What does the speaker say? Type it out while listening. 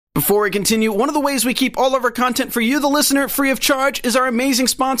Before we continue, one of the ways we keep all of our content for you, the listener, free of charge is our amazing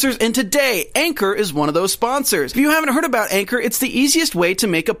sponsors, and today, Anchor is one of those sponsors. If you haven't heard about Anchor, it's the easiest way to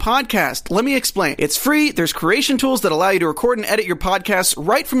make a podcast. Let me explain. It's free, there's creation tools that allow you to record and edit your podcasts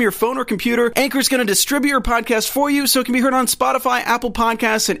right from your phone or computer. Anchor's going to distribute your podcast for you so it can be heard on Spotify, Apple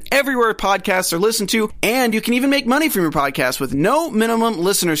Podcasts, and everywhere podcasts are listened to, and you can even make money from your podcast with no minimum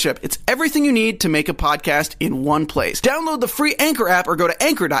listenership. It's everything you need to make a podcast in one place. Download the free Anchor app or go to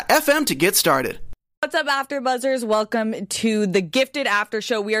anchor.fm to get started. What's up, AfterBuzzers? Welcome to the Gifted After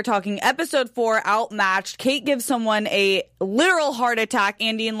Show. We are talking episode 4, Outmatched. Kate gives someone a literal heart attack.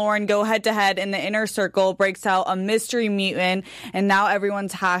 Andy and Lauren go head-to-head in the inner circle, breaks out a mystery mutant, and now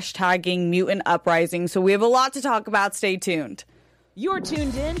everyone's hashtagging Mutant Uprising. So we have a lot to talk about. Stay tuned. You're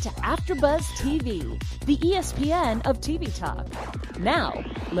tuned in to AfterBuzz TV, the ESPN of TV talk. Now,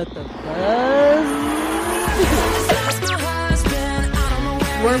 let the buzz begin.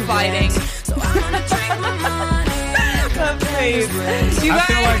 We're fighting. I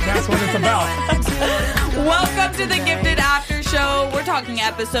feel like that's what it's about. Welcome to the Gifted After Show. We're talking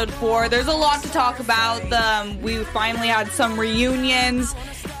episode 4. There's a lot to talk about. We finally had some reunions.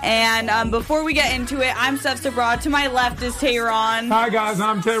 And before we get into it, I'm Steph Sabrad. To my left is Tayron. Hi, guys.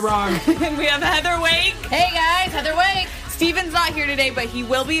 I'm Tayron. And we have Heather Wake. Hey, guys. Heather Wake. Steven's not here today, but he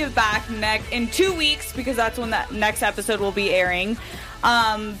will be back in 2 weeks because that's when that next episode will be airing.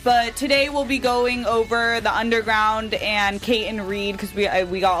 But today we'll be going over the Underground and Kate and Reed because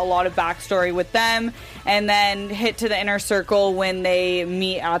we got a lot of backstory with them, and then hit to the inner circle when they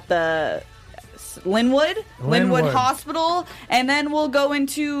meet at the Linwood Hospital, and then we'll go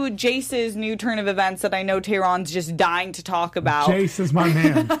into Jace's new turn of events that I know Tayron's just dying to talk about. Jace is my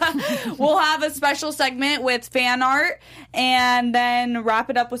man. We'll have a special segment with fan art and then wrap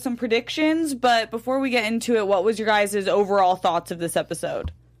it up with some predictions. But before we get into it, what was your guys' overall thoughts of this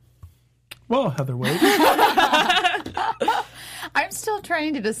episode? Well, Heather Wade. I'm still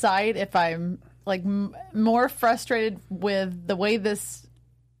trying to decide if I'm like more frustrated with the way this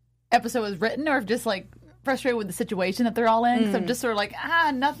episode was written, or if just like frustrated with the situation that they're all in. Because I'm just sort of like,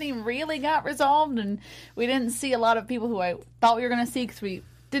 nothing really got resolved, and we didn't see a lot of people who I thought we were going to see, because we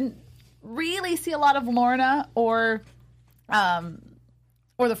didn't really see a lot of Lorna or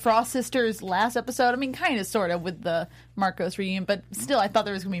the Frost sisters last episode. I mean, kind of, sort of, with the Marcos reunion, but still, I thought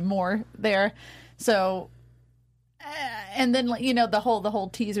there was going to be more there. So. And then, you know, the whole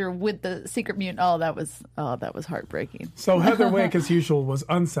teaser with the secret mutant. That was heartbreaking. So Heather Wake, as usual, was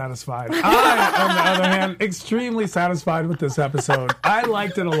unsatisfied. I, on the other hand, extremely satisfied with this episode. I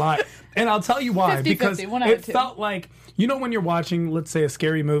liked it a lot, and I'll tell you why. 50-50, because it felt like, you know, when you're watching, let's say, a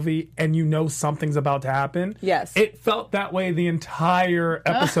scary movie and you know something's about to happen. Yes, it felt that way the entire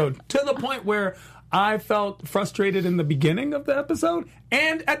episode, to the point where I felt frustrated in the beginning of the episode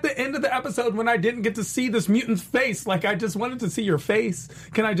and at the end of the episode when I didn't get to see this mutant's face. Like, I just wanted to see your face.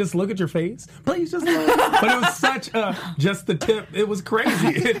 Can I just look at your face? Please just look. But it was such just the tip. It was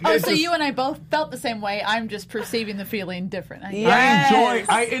crazy. So you and I both felt the same way. I'm just perceiving the feeling different. Yes.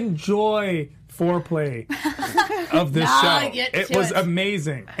 I enjoy foreplay of this show. It was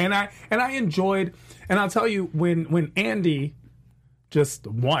amazing. And I enjoyed, and I'll tell you, when Andy just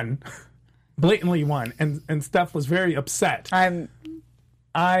won, blatantly won, and Steph was very upset.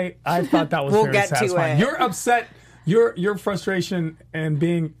 I thought that was very satisfying. You're upset. Your frustration and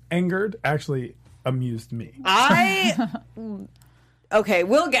being angered actually amused me. Okay,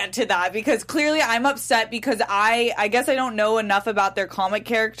 we'll get to that, because clearly I'm upset because I guess I don't know enough about their comic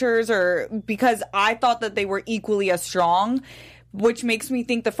characters, or because I thought that they were equally as strong, which makes me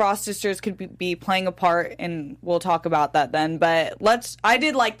think the Frost sisters could be playing a part, and we'll talk about that then. But I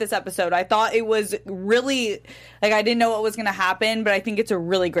did like this episode. I thought it was really, like, I didn't know what was going to happen, but I think it's a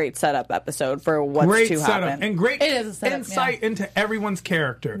really great setup episode for what's to happen. And great insight into everyone's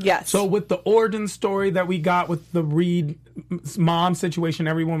character. Yes. So with the origin story that we got with the Reed mom situation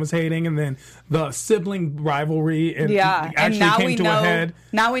everyone was hating, and then the sibling rivalry, and actually came to a head.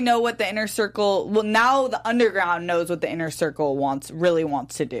 Now we know what the inner circle, well, now the Underground knows what the inner circle really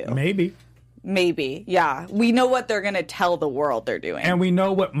wants to do. Maybe, yeah. We know what they're going to tell the world they're doing. And we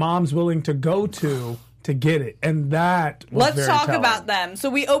know what Mom's willing to go to get it. And that was Let's talk about them. So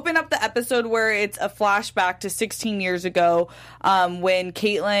we open up the episode where it's a flashback to 16 years ago, when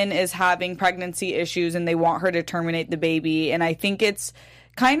Caitlin is having pregnancy issues and they want her to terminate the baby. And I think it's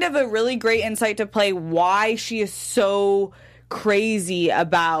kind of a really great insight to play why she is so crazy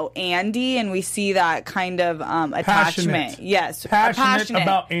about Andy, and we see that kind of attachment. Passionate. Yes, passionate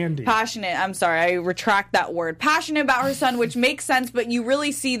about Andy. Passionate. I'm sorry, I retract that word. Passionate about her son, which makes sense, but you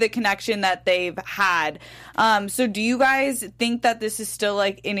really see the connection that they've had. So do you guys think that this is still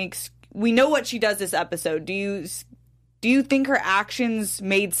like we know what she does this episode. Do you think her actions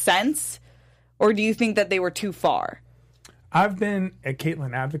made sense, or do you think that they were too far? I've been a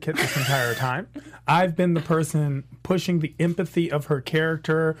Caitlyn advocate this entire time. I've been the person pushing the empathy of her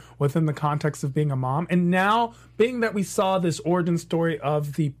character within the context of being a mom. And now, being that we saw this origin story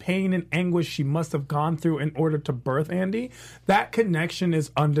of the pain and anguish she must have gone through in order to birth Andy, that connection is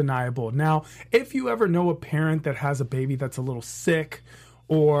undeniable. Now, if you ever know a parent that has a baby that's a little sick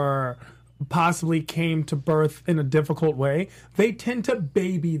or possibly came to birth in a difficult way, they tend to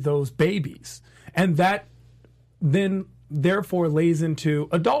baby those babies. And that then therefore lays into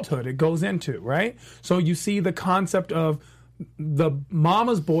adulthood. It goes into, right? So you see the concept of the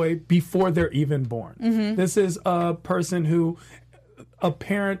mama's boy before they're even born. Mm-hmm. This is a person who a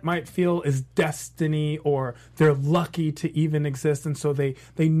parent might feel is destiny, or they're lucky to even exist. And so they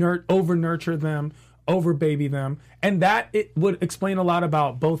over nurture them, over baby them. And that it would explain a lot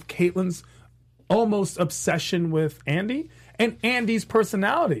about both Caitlyn's almost obsession with Andy and Andy's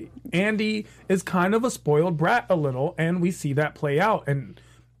personality. Andy is kind of a spoiled brat a little, and we see that play out. And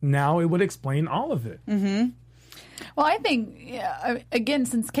now it would explain all of it. Mm-hmm. Well, I think, again,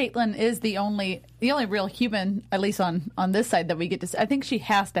 since Caitlyn is the only real human, at least on this side, that we get to see, I think she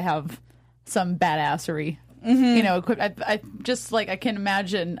has to have some badassery. Mm-hmm. I just, like, I can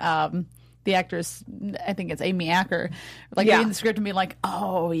imagine the actress, I think it's Amy Acker, reading the script and being like,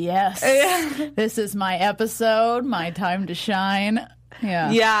 oh, yes, this is my episode, my time to shine.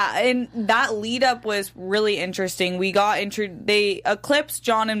 Yeah, and that lead up was really interesting. We got they Eclipse,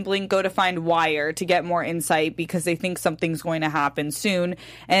 John, and Blink go to find Wire to get more insight because they think something's going to happen soon.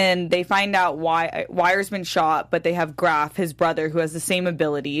 And they find out Wire's been shot, but they have Graf, his brother, who has the same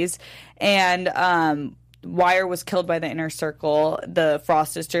abilities. And Wire was killed by the Inner Circle, the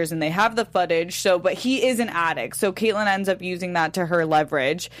Frost sisters, and they have the footage. But he is an addict, so Caitlyn ends up using that to her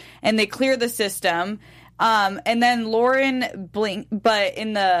leverage, and they clear the system. And then Lauren Blink, but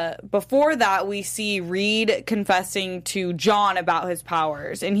before that, we see Reed confessing to John about his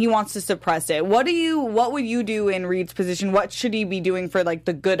powers, and he wants to suppress it. What would you do in Reed's position? What should he be doing for, like,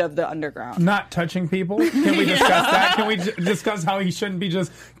 the good of the underground? Not touching people. Can we discuss that? Can we discuss how he shouldn't be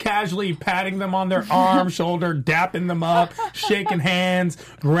just casually patting them on their arm, shoulder, dapping them up, shaking hands,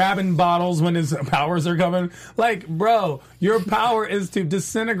 grabbing bottles when his powers are coming? Like, bro, your power is to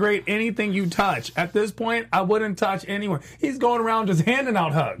disintegrate anything you touch. At this point, I wouldn't touch anyone. He's going around just handing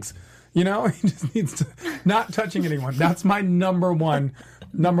out hugs. He just needs to not touching anyone. That's my number one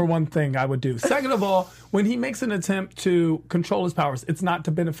thing I would do. Second of all, when he makes an attempt to control his powers, it's not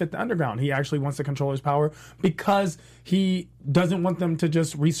to benefit the underground. He actually wants to control his power because he doesn't want them to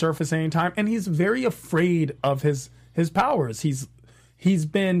just resurface anytime. And he's very afraid of his powers. He's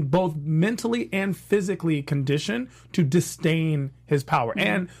been both mentally and physically conditioned to disdain his power. Mm-hmm.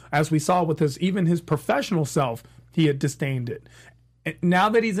 And as we saw with even his professional self, he had disdained it. And now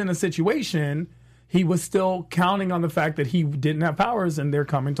that he's in a situation, he was still counting on the fact that he didn't have powers and they're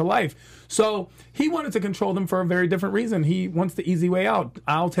coming to life. So he wanted to control them for a very different reason. He wants the easy way out.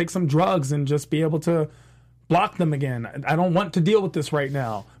 I'll take some drugs and just be able to block them again. I don't want to deal with this right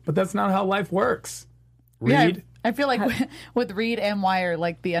now. But that's not how life works. Reed? Yeah, I feel like with Reed and Wire,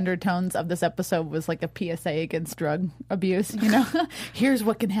 like, the undertones of this episode was like a PSA against drug abuse. Here's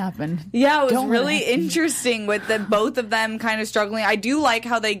what can happen. Yeah, it was really interesting with both of them kind of struggling. I do like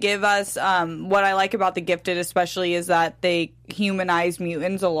how they give us what I like about The Gifted, especially, is that they humanize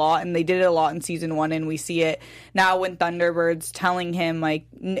mutants a lot, and they did it a lot in season 1, and we see it now when Thunderbird's telling him, like,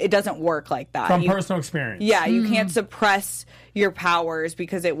 it doesn't work like that. From personal experience. Yeah, you can't suppress your powers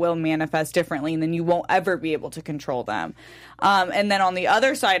because it will manifest differently, and then you won't ever be able to control them. And then on the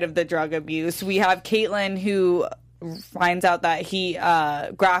other side of the drug abuse, we have Caitlyn, who finds out that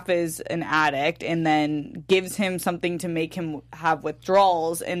Graf is an addict, and then gives him something to make him have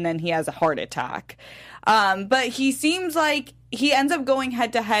withdrawals, and then he has a heart attack. But he seems like he ends up going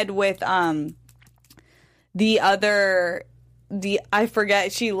head to head with I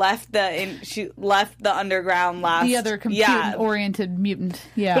forget. She left the underground last. The other computer-oriented mutant.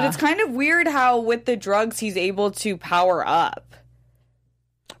 Yeah, but it's kind of weird how with the drugs he's able to power up.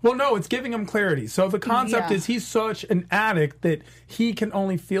 Well, no, it's giving him clarity. So the concept is he's such an addict that he can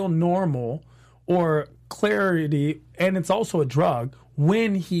only feel normal or clarity, and it's also a drug,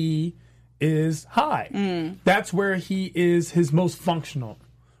 when he is high. That's where he is his most functional.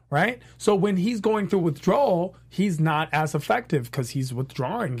 right? So when he's going through withdrawal, he's not as effective because he's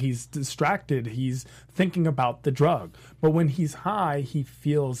withdrawing. He's distracted. He's thinking about the drug. But when he's high, he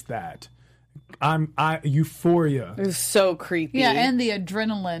feels that euphoria. It was so creepy. Yeah, and the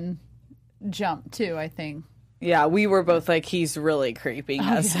adrenaline jump too, I think. Yeah, we were both like, he's really creeping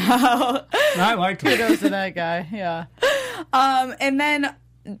us out. I liked it. Kudos to that guy, yeah. And then,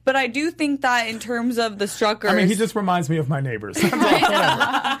 but I do think that in terms of the Struckers... I mean, he just reminds me of my neighbors. That's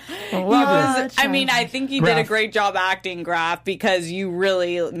all, I mean, I think you did a great job acting, Graf, because you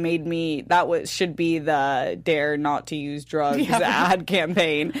really made me... should be the dare not to use drugs ad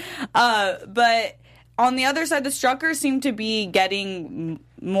campaign. But on the other side, the Struckers seem to be getting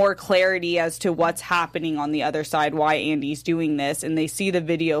more clarity as to what's happening on the other side, why Andy's doing this, and they see the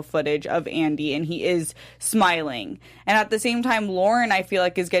video footage of Andy, and he is smiling. And at the same time, Lauren, I feel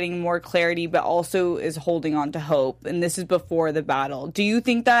like, is getting more clarity, but also is holding on to hope, and this is before the battle. Do you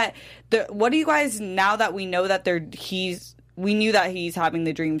think that... what do you guys, now that we know that we knew that he's having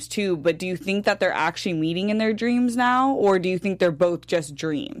the dreams too, but do you think that they're actually meeting in their dreams now, or do you think they're both just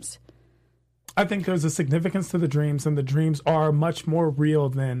dreams? I think there's a significance to the dreams, and the dreams are much more real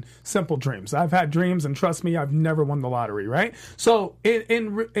than simple dreams. I've had dreams, and trust me, I've never won the lottery, right? So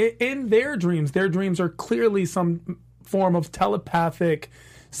in their dreams are clearly some form of telepathic,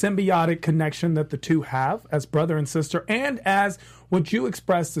 symbiotic connection that the two have as brother and sister, and as what you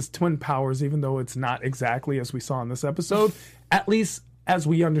expressed as twin powers, even though it's not exactly as we saw in this episode, at least as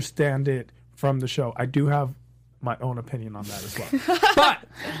we understand it from the show. I do have my own opinion on that as well. But...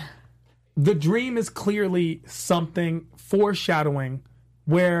 the dream is clearly something foreshadowing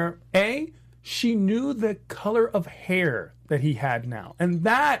where, she knew the color of hair that he had now. And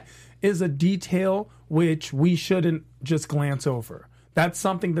that is a detail which we shouldn't just glance over. That's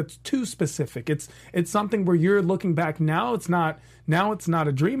something that's too specific. It's something where you're looking back now. It's not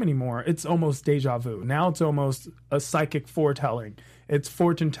a dream anymore. It's almost deja vu. Now it's almost a psychic foretelling. It's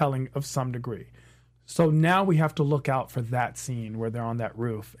fortune telling of some degree. So now we have to look out for that scene where they're on that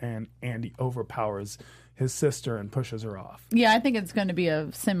roof and Andy overpowers his sister and pushes her off. Yeah, I think it's going to be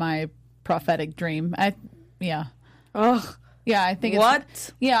a semi-prophetic dream. Yeah. Ugh. Yeah, I think what?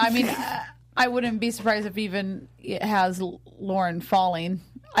 It's... Yeah, I mean, I wouldn't be surprised if even it has Lauren falling.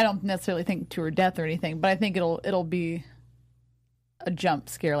 I don't necessarily think to her death or anything, but I think it'll be a jump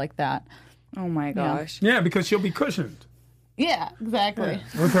scare like that. Oh my gosh. Yeah, because she'll be cushioned. Yeah, exactly.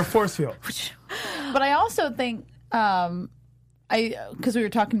 Yeah, with her force field. But I also think, because we were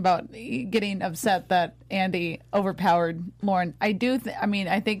talking about getting upset that Andy overpowered Lauren. I think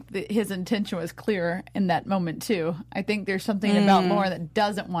that his intention was clear in that moment too. I think there's something about Lauren that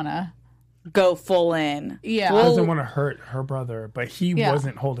doesn't want to go full in. Yeah, doesn't want to hurt her brother, but he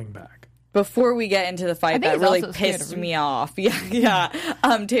wasn't holding back. Before we get into the fight, that really pissed me off. Yeah.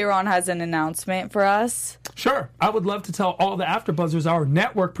 Tayron has an announcement for us. Sure. I would love to tell all the AfterBuzzers our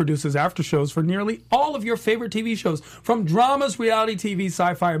network produces after shows for nearly all of your favorite TV shows. From dramas, reality TV,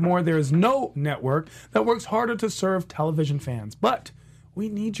 sci-fi, and more, there is no network that works harder to serve television fans. But we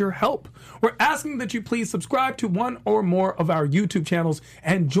need your help. We're asking that you please subscribe to one or more of our YouTube channels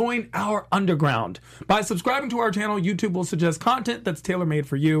and join our underground. By subscribing to our channel, YouTube will suggest content that's tailor-made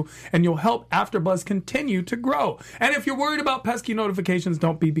for you, and you'll help AfterBuzz continue to grow. And if you're worried about pesky notifications,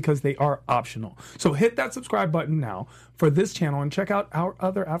 don't be, because they are optional. So hit that subscribe button now for this channel and check out our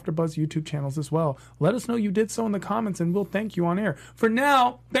other AfterBuzz YouTube channels as well. Let us know you did so in the comments, and we'll thank you on air. For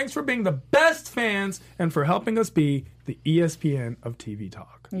now, thanks for being the best fans and for helping us be the ESPN of TV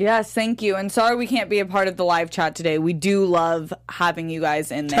Talk. Yes, thank you. And sorry we can't be a part of the live chat today. We do love having you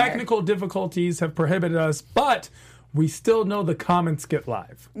guys in there. Technical difficulties have prohibited us, but we still know the comments get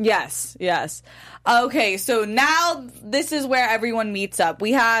live. Yes. Okay, so now this is where everyone meets up.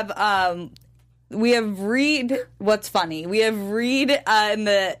 We have Reed. What's funny? We have Reed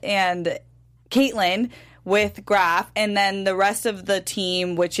and Caitlin with Graf, and then the rest of the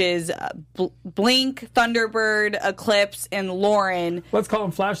team, which is Blink, Thunderbird, Eclipse, and Lauren. Let's call them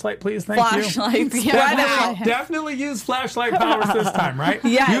Flashlight, please. Thank you. Flashlights spread out. Definitely use flashlight powers this time, right?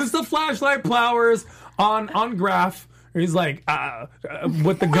 Yes. Use the flashlight powers on Graf. He's like,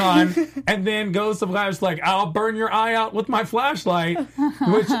 with the gun, and then goes to Flash like, I'll burn your eye out with my flashlight.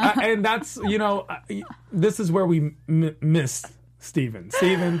 And that's, this is where we missed Steven.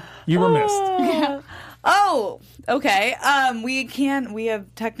 Steven, you were missed. Yeah. Oh, okay. We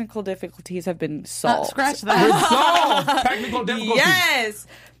have technical difficulties have been solved. Scratch that. Resolved. Technical difficulties. Yes.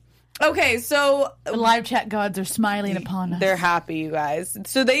 Okay, so the live chat gods are smiling upon us. They're happy, you guys.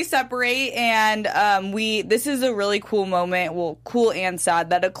 So they separate, and this is a really cool moment. Well, cool and sad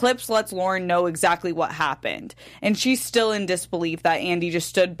that Eclipse lets Lauren know exactly what happened, and she's still in disbelief that Andy just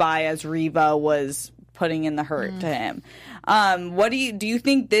stood by as Reva was putting in the hurt to him. What do you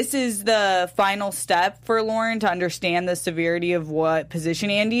think this is the final step for Lauren to understand the severity of what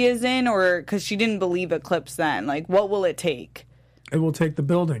position Andy is in, or because she didn't believe Eclipse then? Like, what will it take? It will take the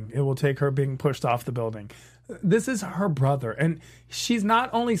building. It will take her being pushed off the building. This is her brother, and she's not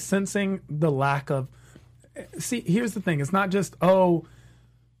only sensing the lack of. See, here's the thing: it's not just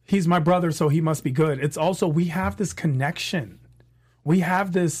he's my brother, so he must be good. It's also we have this connection, we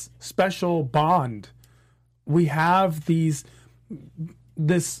have this special bond. We have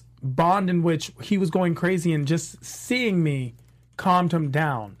this bond in which he was going crazy, and just seeing me calmed him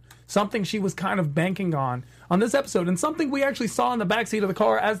down. Something she was kind of banking on this episode, and something we actually saw in the backseat of the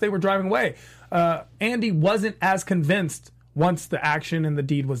car as they were driving away. Andy wasn't as convinced once the action and the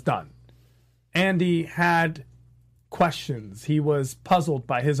deed was done. Andy had questions. He was puzzled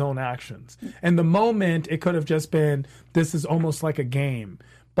by his own actions. And the moment, it could have just been, this is almost like a game.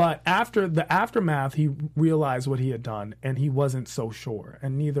 But after the aftermath, he realized what he had done, and he wasn't so sure.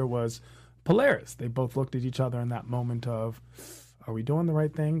 And neither was Polaris. They both looked at each other in that moment of, are we doing the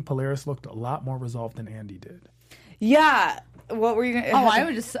right thing? Polaris looked a lot more resolved than Andy did. Yeah. What were you going to... I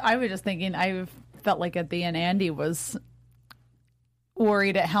was just thinking, I felt like at the end Andy was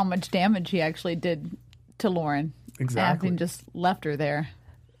worried at how much damage he actually did to Lauren. Exactly. And just left her there.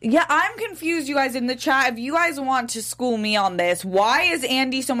 Yeah, I'm confused, you guys, in the chat. If you guys want to school me on this, why is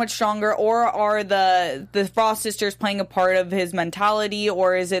Andy so much stronger, or are the Frost sisters playing a part of his mentality,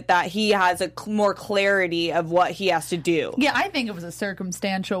 or is it that he has a more clarity of what he has to do? Yeah, I think it was a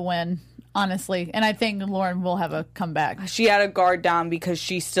circumstantial win, honestly, and I think Lauren will have a comeback. She had a guard down because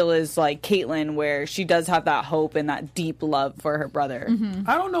she still is like Caitlyn, where she does have that hope and that deep love for her brother. Mm-hmm.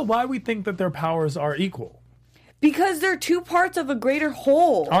 I don't know why we think that their powers are equal. Because they're two parts of a greater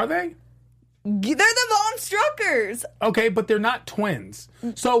whole. Are they? They're the Von Struckers. Okay, but they're not twins.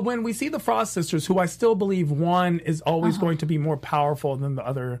 So when we see the Frost sisters, who I still believe one is always going to be more powerful than the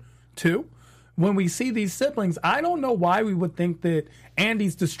other two, when we see these siblings, I don't know why we would think that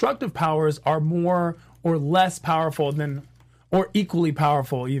Andy's destructive powers are more or less powerful than, or equally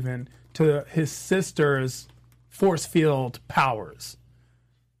powerful even, to his sister's force field powers.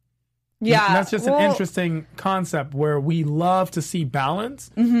 Yeah, and that's just an interesting concept where we love to see balance,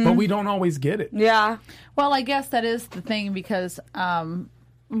 but we don't always get it. Yeah. Well, I guess that is the thing, because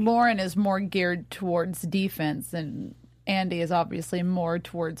Lauren is more geared towards defense, and Andy is obviously more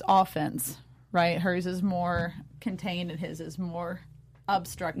towards offense, right? Hers is more contained, and his is more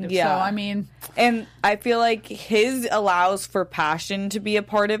obstructive. Yeah. So, I mean... And I feel like his allows for passion to be a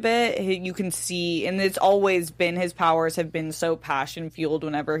part of it. You can see, and it's always been, his powers have been so passion-fueled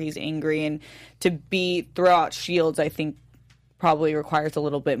whenever he's angry, and to throw out shields, I think, probably requires a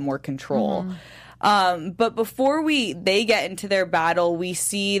little bit more control. But before they get into their battle, we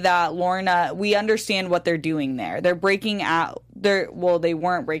see that Lorna, we understand what they're doing there. They're breaking out, they're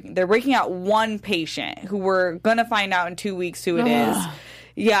breaking out one patient who we're going to find out in 2 weeks who it is.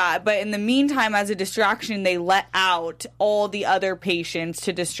 Yeah, but in the meantime, as a distraction, they let out all the other patients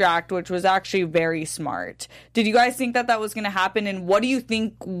to distract, which was actually very smart. Did you guys think that was going to happen? And what do you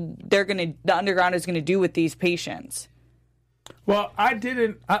think the Underground is going to do with these patients? Well, I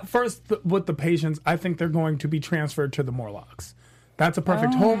didn't. First, with the patients, I think they're going to be transferred to the Morlocks. That's a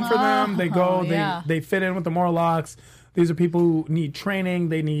perfect home for them. They go, they fit in with the Morlocks. These are people who need training.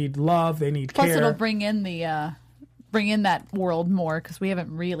 They need love. They need care. Plus, it'll bring in that world more, because we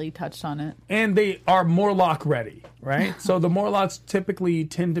haven't really touched on it. And they are Morlock ready, right? So the Morlocks typically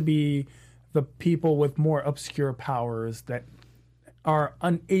tend to be the people with more obscure powers that are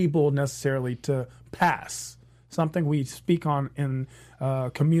unable necessarily to pass. Something we speak on in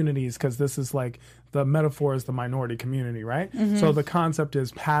communities, because this is like the metaphor is the minority community, right? So the concept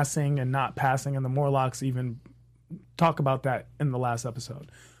is passing and not passing, and the Morlocks even talk about that in the last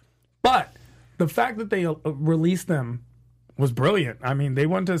episode. But the fact that they released them was brilliant. I mean, they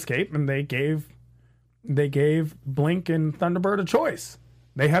wanted to escape, and they gave Blink and Thunderbird a choice.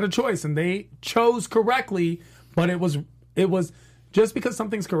 They had a choice, and they chose correctly, but it was just because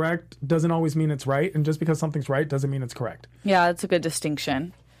something's correct doesn't always mean it's right, and just because something's right doesn't mean it's correct. Yeah, that's a good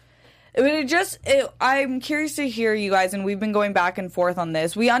distinction. I'm curious to hear you guys, and we've been going back and forth on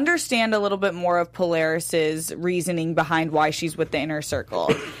this. We understand a little bit more of Polaris's reasoning behind why she's with the Inner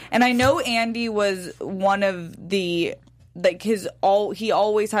Circle. And I know Andy was one of the like he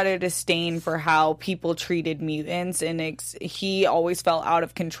always had a disdain for how people treated mutants, and he always felt out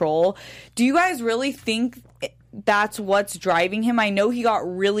of control. Do you guys really think that's what's driving him? I know he got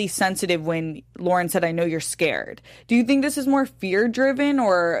really sensitive when Lauren said, "I know you're scared." Do you think this is more fear driven,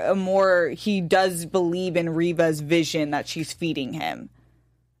 or more he does believe in Reva's vision that she's feeding him?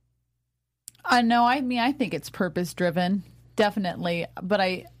 No, I mean, I think it's purpose driven, definitely. But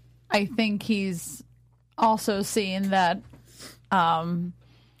I think he's also seeing that the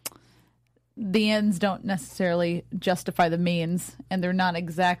ends don't necessarily justify the means, and they're not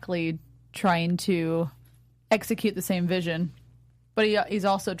exactly trying to execute the same vision. But he's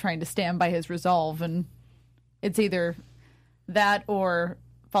also trying to stand by his resolve, and it's either that or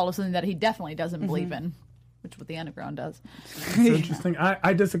follow something that he definitely doesn't believe in, which is what the underground does. It's interesting.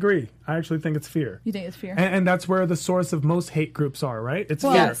 I disagree. I actually think it's fear. You think it's fear? And that's where the source of most hate groups are, right? It's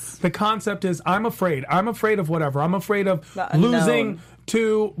fear. Yes. The concept is, I'm afraid. I'm afraid of whatever. I'm afraid of The unknown. losing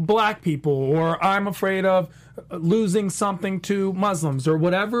to black people, or I'm afraid of losing something to Muslims, or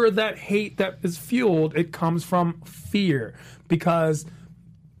whatever that hate that is fueled, it comes from fear. Because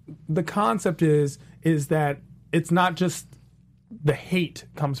the concept is that it's not just the hate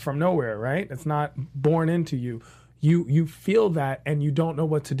comes from nowhere, right? It's not born into you. You feel that and you don't know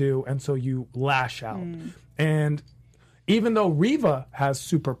what to do, and so you lash out. And even though Reva has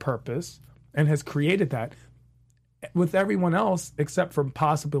super purpose and has created that, with everyone else, except for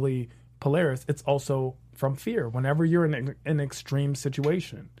possibly Polaris, it's also from fear. Whenever you're in an extreme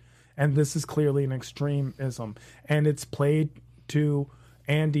situation, and this is clearly an extremism, and it's played to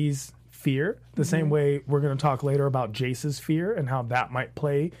Andy's fear, the same way we're going to talk later about Jace's fear and how that might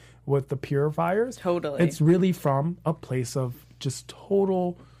play with the purifiers. Totally. It's really from a place of just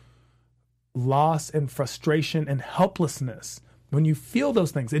total loss and frustration and helplessness. When you feel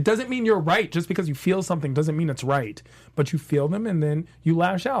those things, it doesn't mean you're right. Just because you feel something doesn't mean it's right. But you feel them and then you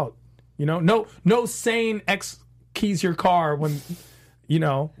lash out. You know, no sane ex keys your car when, you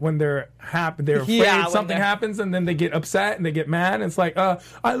know, when they're happy, they're afraid something happens, and then they get upset and they get mad. And it's like,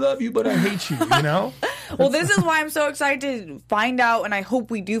 I love you, but I hate you, you know? Well, this is why I'm so excited to find out, and I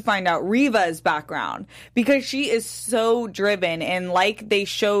hope we do find out Reva's background, because she is so driven, and like they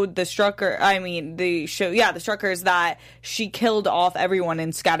showed the Struckers, that she killed off everyone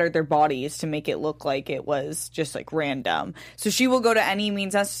and scattered their bodies to make it look like it was just like random. So she will go to any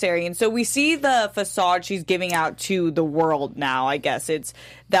means necessary, and so we see the facade she's giving out to the world now. I guess it's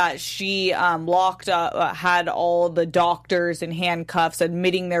that she locked up, had all the doctors in handcuffs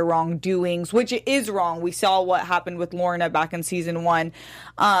admitting their wrongdoings, which it is wrong. We saw what happened with Lorna back in season 1.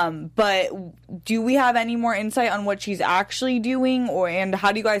 But do we have any more insight on what she's actually doing, and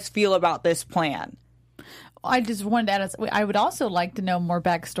how do you guys feel about this plan? I just wanted to add, I would also like to know more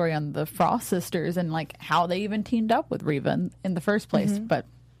backstory on the Frost sisters and like how they even teamed up with Reva in the first place. But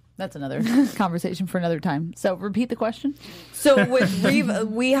that's another conversation for another time. So repeat the question. So with Reva,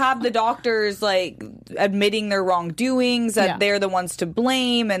 we have the doctors like admitting their wrongdoings, that they're the ones to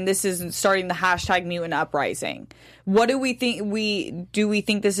blame, and this is starting the hashtag mutant uprising. What do we think? Do we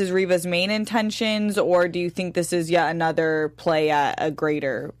think this is Reva's main intentions, or do you think this is yet another play at a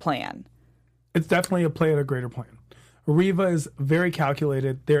greater plan? It's definitely a play at a greater plan. Reva is very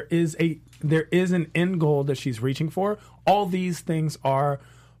calculated. There is an end goal that she's reaching for. All these things are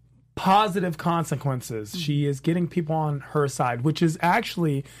positive consequences. She is getting people on her side, which is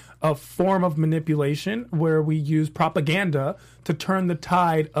actually a form of manipulation where we use propaganda to turn the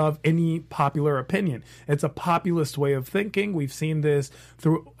tide of any popular opinion. It's a populist way of thinking. We've seen this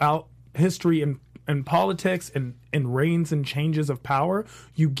throughout history in politics and in reigns and changes of power.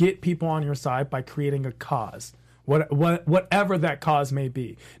 You get people on your side by creating a cause. Whatever that cause may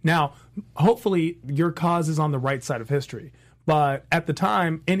be. Now, hopefully your cause is on the right side of history. But at the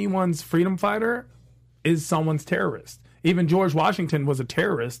time, anyone's freedom fighter is someone's terrorist. Even George Washington was a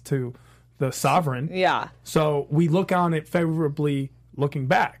terrorist to the sovereign. Yeah. So we look on it favorably looking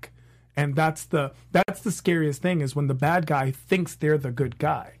back. And that's the scariest thing, is when the bad guy thinks they're the good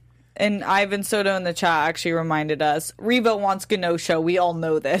guy. And Ivan Soto in the chat actually reminded us, Reva wants Genosha. We all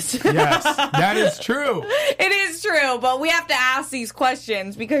know this. Yes, that is true. It is true, but we have to ask these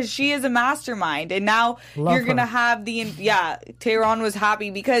questions because she is a mastermind. And now you're going to have Tehran was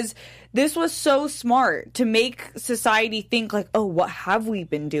happy because this was so smart to make society think like, oh, what have we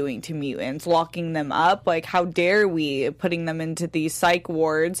been doing to mutants? Locking them up? Like, how dare we? Putting them into these psych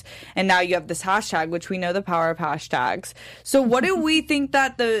wards. And now you have this hashtag, which we know the power of hashtags. So what do we think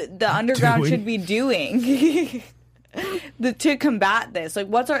that the underground should be doing to combat this? Like,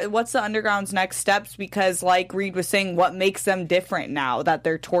 what's the underground's next steps? Because like Reed was saying, what makes them different now that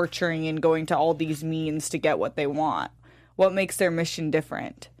they're torturing and going to all these means to get what they want? What makes their mission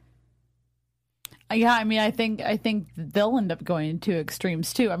different? Yeah, I mean, I think they'll end up going to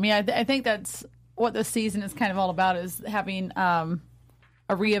extremes too. I mean, I think that's what this season is kind of all about, is having a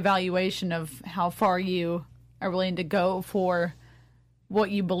reevaluation of how far you are willing to go for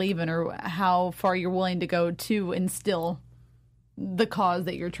what you believe in, or how far you're willing to go to instill the cause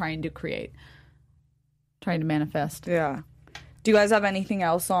that you're trying to create, trying to manifest. Yeah. Do you guys have anything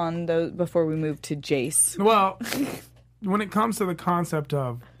else on those before we move to Jace? Well, when it comes to the concept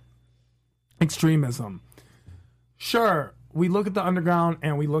of extremism, sure, we look at the Underground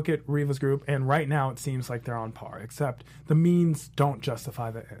and we look at Reva's group, and right now it seems like they're on par, except the means don't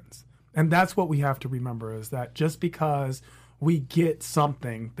justify the ends. And that's what we have to remember, is that just because we get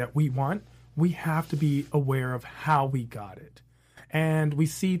something that we want, we have to be aware of how we got it. And we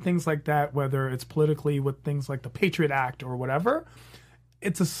see things like that, whether it's politically with things like the Patriot Act or whatever,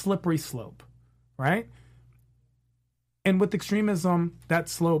 it's a slippery slope, right? And with extremism, that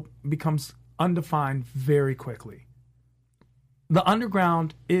slope becomes undefined very quickly. The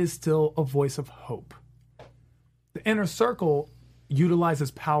Underground is still a voice of hope. The Inner Circle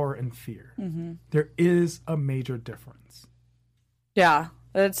utilizes power and fear. Mm-hmm. There is a major difference. Yeah,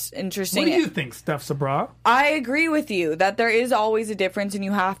 that's interesting. What do you think, Steph Sabra? I agree with you that there is always a difference, and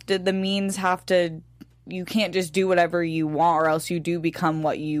you can't just do whatever you want, or else you do become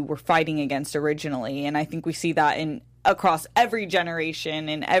what you were fighting against originally. And I think we see that across every generation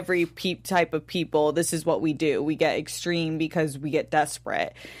and every type of people. This is what we do. We get extreme because we get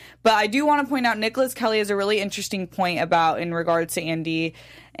desperate. But I do want to point out, Nicholas Kelly has a really interesting point in regards to Andy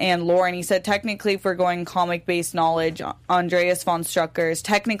and Lauren. He said, technically, if we're going comic-based knowledge, Andreas von Strucker is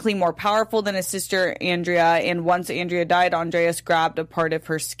technically more powerful than his sister Andrea, and once Andrea died, Andreas grabbed a part of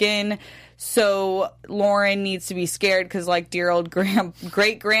her skin. So Lauren needs to be scared because, like dear old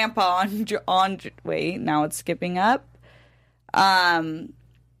great-grandpa wait, now it's skipping up.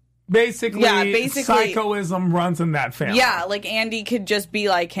 Basically, psychoism runs in that family. Yeah, like Andy could just be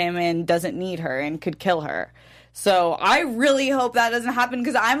like him and doesn't need her and could kill her. So I really hope that doesn't happen,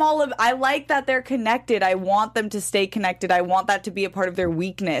 because I like that they're connected. I want them to stay connected. I want that to be a part of their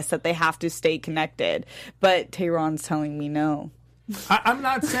weakness, that they have to stay connected. But Tehran's telling me no. I'm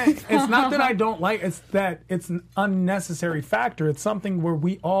not saying, it's not that I don't like, it's that it's an unnecessary factor. It's something where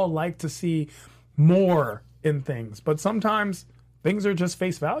we all like to see more in things, but sometimes things are just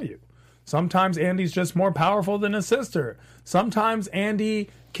face value. Sometimes Andy's just more powerful than his sister. Sometimes Andy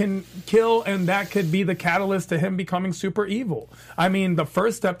can kill, and that could be the catalyst to him becoming super evil. I mean, the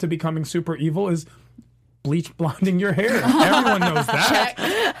first step to becoming super evil is bleach blonding your hair. Everyone knows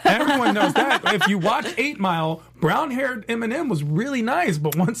that. Everyone knows that. If you watch 8 Mile, brown-haired Eminem was really nice,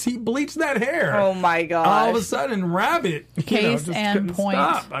 but once he bleached that hair, oh my god! All of a sudden, Rabbit, case just and couldn't point.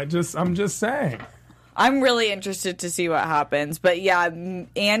 stop. I'm just saying. I'm really interested to see what happens. But yeah,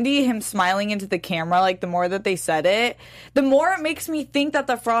 Andy, him smiling into the camera, like the more that they said it, the more it makes me think that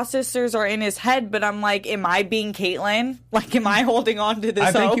the Frost sisters are in his head. But I'm like, am I being Caitlyn? Like, am I holding on to this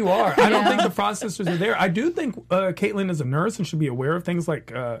I think hope? you are. I don't think the Frost sisters are there. I do think Caitlyn is a nurse and should be aware of things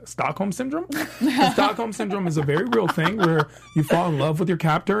like Stockholm Syndrome. Stockholm Syndrome is a very real thing where you fall in love with your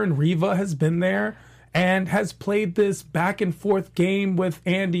captor, and Reva has been there and has played this back and forth game with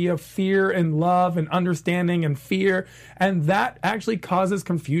Andy of fear and love and understanding and fear. And that actually causes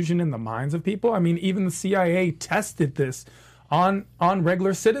confusion in the minds of people. I mean, even the CIA tested this on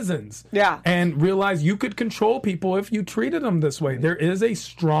regular citizens. Yeah. And realized you could control people if you treated them this way. There is a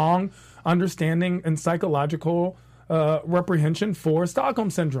strong understanding and psychological reprehension for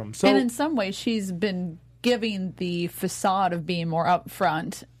Stockholm Syndrome. So, and in some ways, she's been giving the facade of being more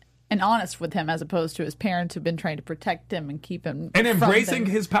upfront and honest with him, as opposed to his parents who've been trying to protect him and keep him and embracing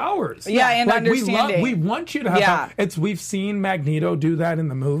his powers. Yeah, and like, understanding. We want you to have power. We've seen Magneto do that in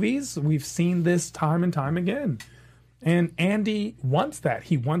the movies. We've seen this time and time again. And Andy wants that.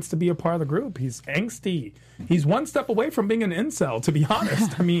 He wants to be a part of the group. He's angsty. He's one step away from being an incel, to be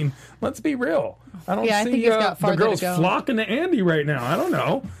honest. I mean, let's be real. I don't see the girls flocking to Andy right now. I don't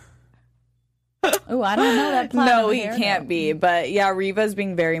know. Oh, I don't know that. No, he can't be. But yeah, Reva's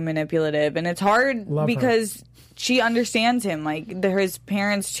being very manipulative, and it's hard because she understands him. Like, his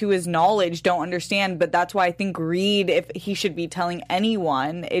parents, to his knowledge, don't understand. But that's why I think Reed, if he should be telling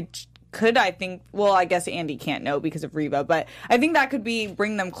anyone, it could, I think, well, I guess Andy can't know because of Reva, but I think that could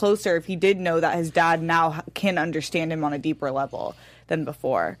bring them closer if he did know that his dad now can understand him on a deeper level than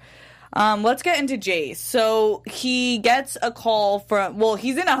before. Let's get into Jace. So he gets a call from, well,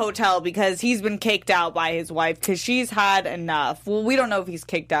 he's in a hotel because he's been kicked out by his wife because she's had enough. Well, we don't know if he's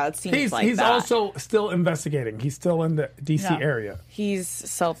kicked out. It seems he's that. Also still investigating. He's still in the D.C. area. He's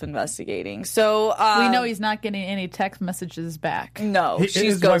self-investigating. So we know he's not getting any text messages back. No,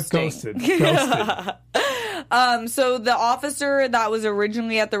 she's ghosting. Ghosted. So the officer that was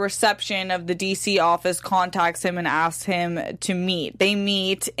originally at the reception of the D.C. office contacts him and asks him to meet. They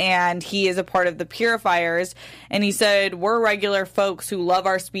meet, and he is a part of the Purifiers. And he said, "We're regular folks who love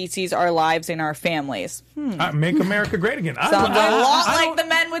our species, our lives, and our families." Make America great again. Sounds a lot like the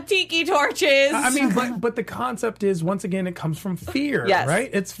men with tiki torches. I mean, but the concept is, once again, it comes from fear, right?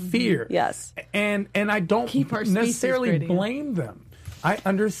 It's fear. Yes. And I don't necessarily blame them. I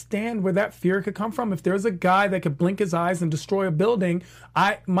understand where that fear could come from. If there's a guy that could blink his eyes and destroy a building,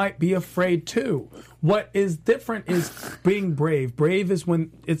 I might be afraid too. What is different is being brave. Brave is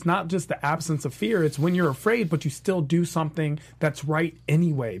when it's not just the absence of fear. It's when you're afraid, but you still do something that's right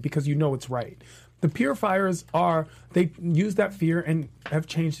anyway because you know it's right. The Purifiers they use that fear and have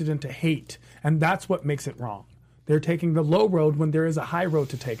changed it into hate. And that's what makes it wrong. They're taking the low road when there is a high road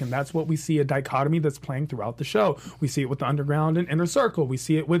to take. And that's what we see, a dichotomy that's playing throughout the show. We see it with the Underground and Inner Circle. We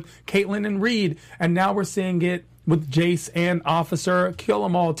see it with Caitlin and Reed. And now we're seeing it with Jace and Officer Kill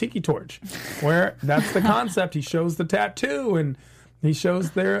 'Em All Tiki Torch, where that's the concept. He shows the tattoo and he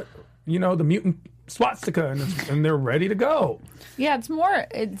shows the mutant swastika and they're ready to go. Yeah,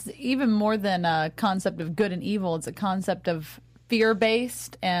 it's even more than a concept of good and evil. It's a concept of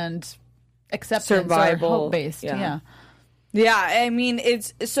fear-based and acceptance, survival, or hope-based. Yeah, I mean,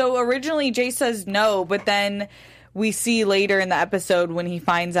 it's so originally Jay says no, but then we see later in the episode when he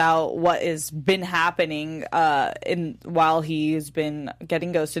finds out what has been happening while he's been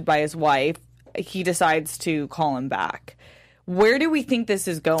getting ghosted by his wife, he decides to call him back. Where do we think this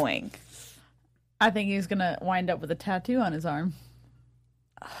is going? I think he's gonna wind up with a tattoo on his arm.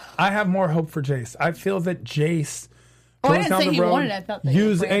 I have more hope for Jace. I feel that Jace goes down the road,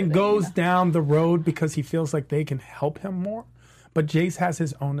 goes down the road because he feels like they can help him more. But Jace has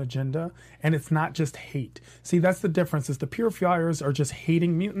his own agenda, and it's not just hate. See, that's the difference, is the Purifiers are just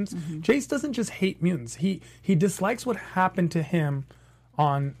hating mutants. Jace doesn't just hate mutants. He dislikes what happened to him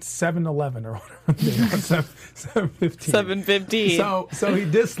on 7-11 or whatever. 7-15. 7-15. So he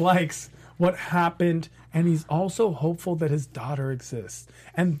dislikes what happened, and he's also hopeful that his daughter exists.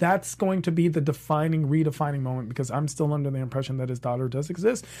 And that's going to be the redefining moment, because I'm still under the impression that his daughter does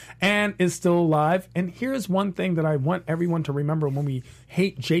exist and is still alive. And here's one thing that I want everyone to remember when we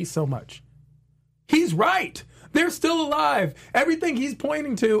hate Jace so much. He's right. They're still alive. Everything he's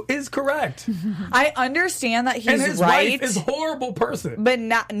pointing to is correct. I understand that he's right. And his wife is a horrible person. But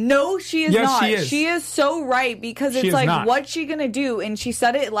no, she is not. She is. She is so right, because it's like, what's she going to do? And she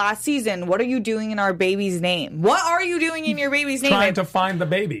said it last season. What are you doing in our baby's name? What are you doing in your baby's name? Trying to find the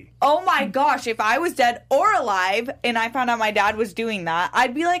baby. Oh my gosh, if I was dead or alive and I found out my dad was doing that,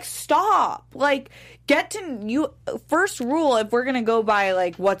 I'd be like, stop. Like, get to you. First rule, if we're going to go by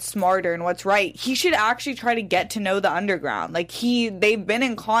like what's smarter and what's right, he should actually try to get to know the Underground. Like, they've been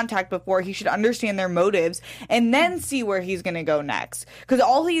in contact before. He should understand their motives and then see where he's going to go next. Because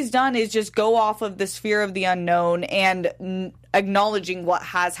all he's done is just go off of this fear of the unknown and acknowledging what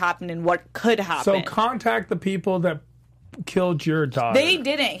has happened and what could happen. So contact the people that killed your daughter. They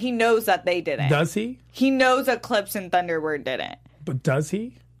didn't. He knows that they didn't. Does he? He knows Eclipse and Thunderbird didn't. But does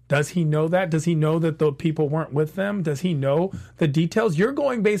he? Does he know that? Does he know that the people weren't with them? Does he know the details? You're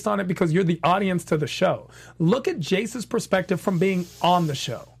going based on it because you're the audience to the show. Look at Jace's perspective from being on the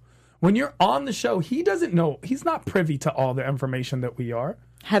show. When you're on the show, he doesn't know. He's not privy to all the information that we are.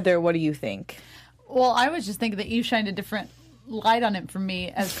 Heather, what do you think? Well, I was just thinking that you shined a different light on it for me,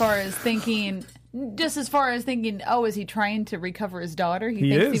 as far as thinking, oh, is he trying to recover his daughter?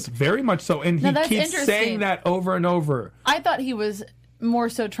 He is, very much so. And he keeps saying that over and over. I thought he was more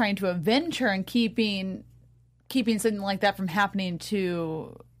so trying to avenge her and keeping something like that from happening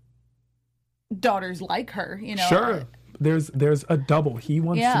to daughters like her, you know. Sure. There's a double. He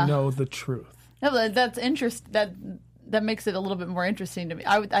wants to know the truth. No, that's that makes it a little bit more interesting to me.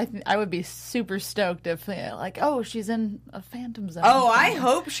 I would be super stoked if she's in a Phantom Zone. Oh, I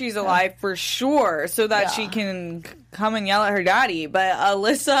hope she's alive for sure, so that she can come and yell at her daddy. But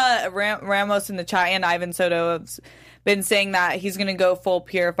Alyssa Ramos in the chat and Ivan Soto have been saying that he's going to go full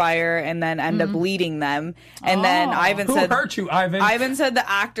Purifier and then end up leading them. And then Ivan said... Who hurt you, Ivan? Ivan said the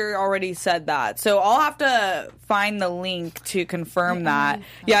actor already said that. So I'll have to find the link to confirm that.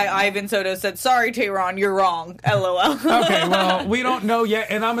 Yeah, Ivan Soto said, sorry, Tehran, you're wrong. LOL. Okay, well, we don't know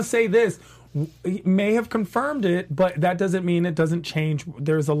yet. And I'm going to say this. he may have confirmed it, but that doesn't mean it doesn't change.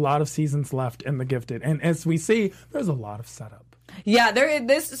 There's a lot of seasons left in The Gifted. And as we see, there's a lot of setup. Yeah,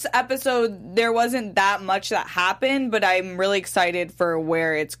 this episode, there wasn't that much that happened, but I'm really excited for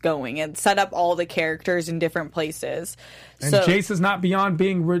where it's going. It set up all the characters in different places. And Jace is not beyond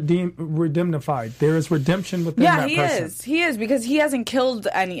being redemptified. There is redemption within that person. Yeah, he is, because he hasn't killed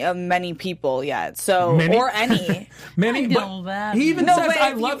many people yet. So Many? Or any. Many, know but that. he even says,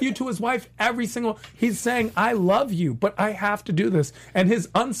 I love you to his wife every single... He's saying, I love you, but I have to do this. And his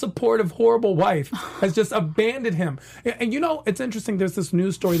unsupportive, horrible wife has just abandoned him. And it's interesting. There's this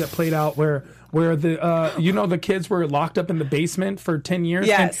news story that played out where the the kids were locked up in the basement for 10 years.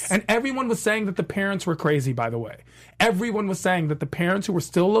 Yes. And everyone was saying that the parents were crazy, by the way. Everyone was saying that the parents who were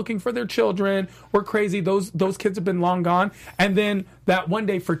still looking for their children were crazy. Those kids have been long gone. And then that one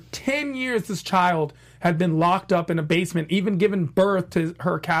day for 10 years, this child had been locked up in a basement, even given birth to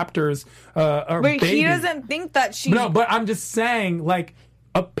her captors. But baby. he doesn't think that she... No, but I'm just saying, like,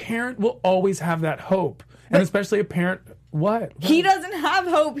 a parent will always have that hope. And especially a parent... What? He doesn't have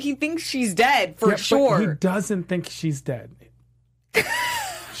hope. He thinks she's dead, for sure. But he doesn't think she's dead.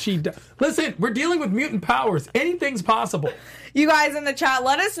 Listen, we're dealing with mutant powers. Anything's possible. You guys in the chat,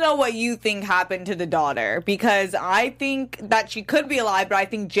 let us know what you think happened to the daughter, because I think that she could be alive, but I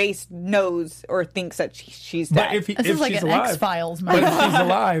think Jace knows or thinks that she's dead. But if This is like she's an alive, X-Files but movie. if she's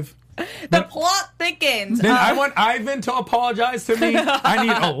alive, the plot thickens. then I want Ivan to apologize to me. I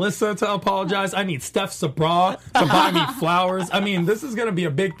need Alyssa to apologize. I need Steph Sabra to buy me flowers. I mean, this is going to be a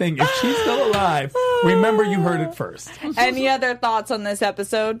big thing. If she's still alive, remember you heard it first. Any other thoughts on this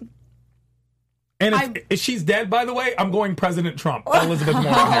episode? And if she's dead, by the way, I'm going President Trump. Elizabeth Warren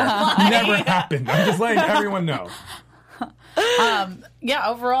here. Never happened. I'm just letting everyone know. Yeah,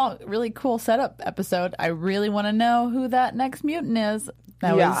 overall, really cool setup episode. I really want to know who that next mutant is.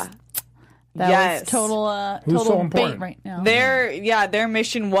 That was total so bait important? right now. Their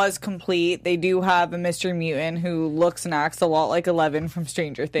mission was complete. They do have a mystery mutant who looks and acts a lot like 11 from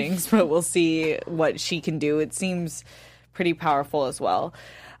Stranger Things, but we'll see what she can do. It seems pretty powerful as well.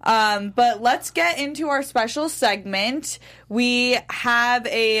 But let's get into our special segment. We have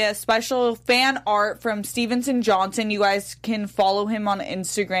a special fan art from Stevenson Johnson. You guys can follow him on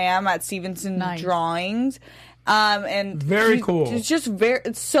Instagram at Stevenson Drawings. And very cool. It's just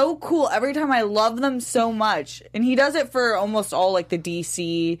it's so cool. Every time I love them so much. And he does it for almost all like the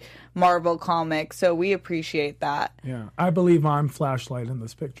DC Marvel comics, so we appreciate that. Yeah, I believe I'm Flashlight in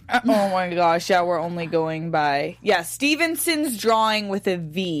this picture. Oh my gosh, yeah, we're only going by Stevenson's Drawing with a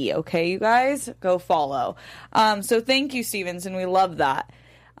V. Okay, you guys, go follow. So thank you, Stevenson. We love that.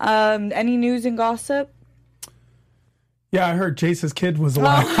 Any news and gossip? Yeah, I heard Jace's kid was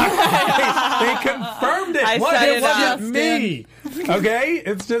alive. They confirmed it. It wasn't me. Okay,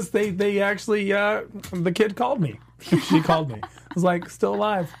 it's just they actually the kid called me. She called me. I was like, still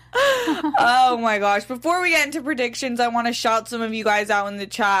alive. Oh my gosh. Before we get into predictions, I want to shout some of you guys out in the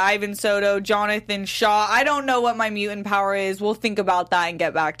chat. Ivan Soto, Jonathan Shaw. I don't know what my mutant power is. We'll think about that and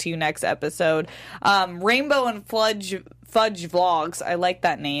get back to you next episode. Rainbow and Fudge Vlogs. I like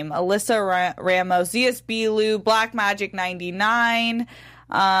that name. Alyssa Ramos, ZSB Lou, Black Magic 99,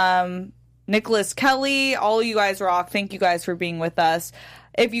 Nicholas Kelly. All you guys rock. Thank you guys for being with us.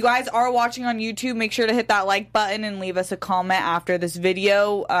 If you guys are watching on YouTube, make sure to hit that like button and leave us a comment after this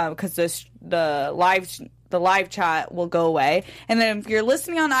video, because the live chat will go away. And then if you're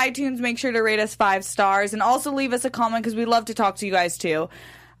listening on iTunes, make sure to rate us 5 stars and also leave us a comment, because we'd love to talk to you guys too.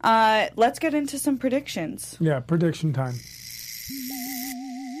 Let's get into some predictions. Yeah, prediction time.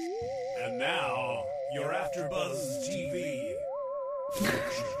 And now, your AfterBuzz TV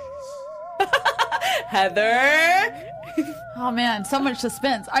predictions. Heather. Oh man, so much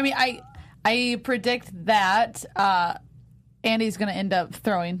suspense. I mean, I predict that Andy's going to end up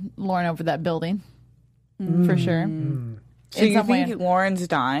throwing Lauren over that building for sure. So you think Lauren's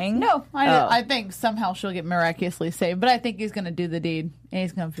dying? No, I think somehow she'll get miraculously saved, but I think he's going to do the deed and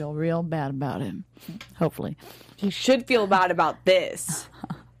he's going to feel real bad about it. Hopefully, he should feel bad about this.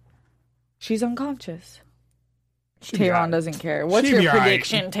 She's unconscious. Tayron doesn't care. What's your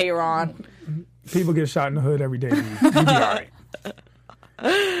prediction, right. Tayron? People get shot in the hood every day. You'll be all right.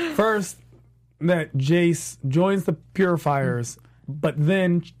 First, that Jace joins the Purifiers, but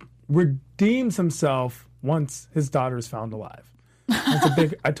then redeems himself once his daughter is found alive. That's a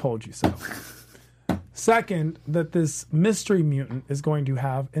big I told you so. Second, that this mystery mutant is going to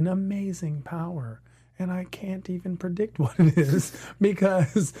have an amazing power. and I can't even predict what it is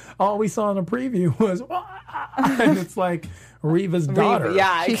because all we saw in the preview was, and it's like Reva's daughter.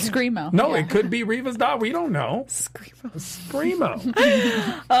 Yeah, She's Screamo. No, it could be Reva's daughter. We don't know. Screamo.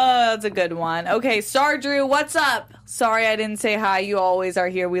 Oh, that's a good one. Okay, Star Drew, what's up? Sorry I didn't say hi. You always are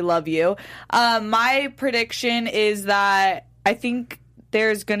here. We love you. My prediction is that I think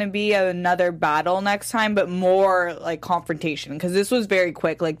there's going to be another battle next time, but more like confrontation, because this was very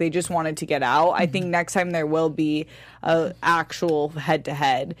quick. Like, they just wanted to get out. I think next time there will be a actual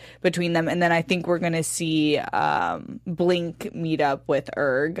head-to-head between them, and then I think we're going to see Blink meet up with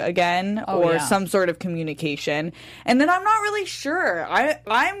Erg again, some sort of communication. And then I'm not really sure.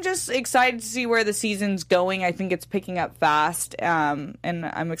 I'm just excited to see where the season's going. I think it's picking up fast, and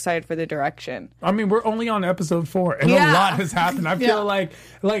I'm excited for the direction. I mean, we're only on episode 4, and a lot has happened. I feel like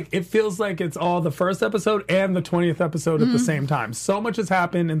it feels like it's all the first episode and the 20th episode at the same time. So much has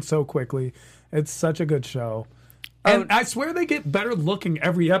happened and so quickly. It's such a good show. And I swear they get better looking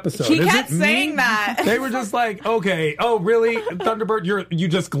every episode. He kept saying that. They were just like, okay, oh really, Thunderbird, you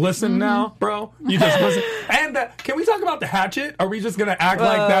just glisten now, bro? You just glisten. And can we talk about the hatchet? Are we just gonna act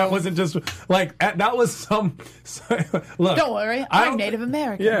like that wasn't just like that was some? Look, don't worry, I'm Native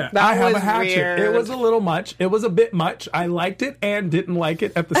American. Yeah, I have a hatchet. Weird. It was a little much. It was a bit much. I liked it and didn't like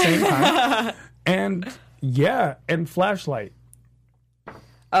it at the same time. and flashlight.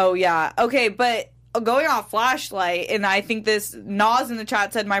 Oh yeah, okay, but. Going off flashlight, and I think this Nas in the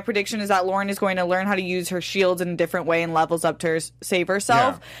chat said my prediction is that Lauren is going to learn how to use her shields in a different way and levels up to save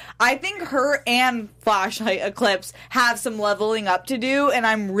herself. Yeah. I think her and flashlight Eclipse have some leveling up to do, and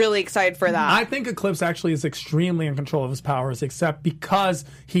I'm really excited for that. I think Eclipse actually is extremely in control of his powers, except because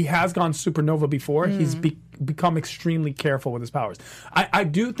he has gone supernova before, he's become extremely careful with his powers. I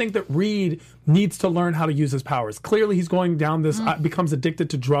do think that Reed needs to learn how to use his powers. Clearly he's going down this becomes addicted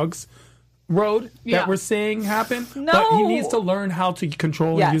to drugs road that we're seeing happen. No. But he needs to learn how to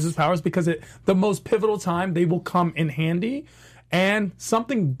control and use his powers, because the most pivotal time they will come in handy, and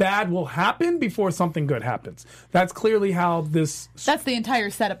something bad will happen before something good happens. That's clearly how this... That's the entire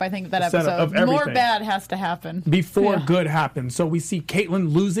setup, I think, of that episode. More bad has to happen. Before good happens. So we see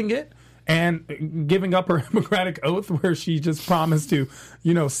Caitlin losing it and giving up her Hippocratic oath where she just promised to,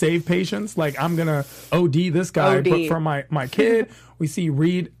 save patients. Like, I'm going to OD this guy for my kid. We see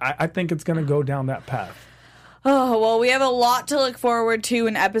Reed. I think it's going to go down that path. Oh, well, we have a lot to look forward to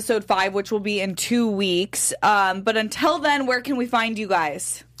in episode 5, which will be in 2 weeks. But until then, where can we find you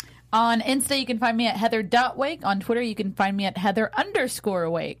guys? On Insta, you can find me at Heather.Wake. On Twitter, you can find me at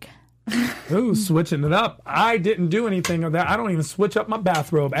Heather_Wake. Ooh, switching it up. I didn't do anything of that. I don't even switch up my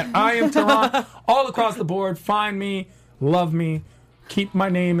bathrobe. At I Am Tehran, all across the board. Find me, love me, keep my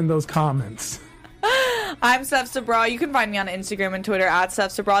name in those comments. I'm Steph Sabra. You can find me on Instagram and Twitter at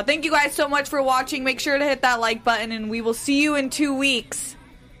Steph Sabra. Thank you guys so much for watching. Make sure to hit that like button, and we will see you in 2 weeks.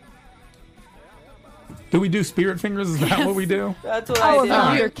 Do we do spirit fingers? Is that what we do? That's what I do.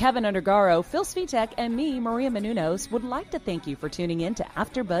 Founder Kevin Undergaro, Phil Svitek, and me, Maria Menounos, would like to thank you for tuning in to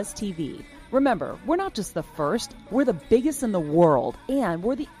AfterBuzz TV. Remember, we're not just the first, we're the biggest in the world, and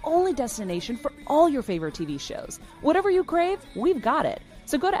we're the only destination for all your favorite TV shows. Whatever you crave, we've got it.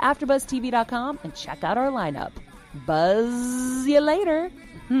 So go to AfterBuzzTV.com and check out our lineup. Buzz you later.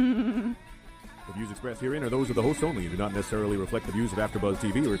 The views expressed herein are those of the hosts only and do not necessarily reflect the views of AfterBuzz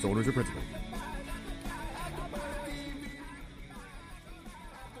TV or its owners or principals.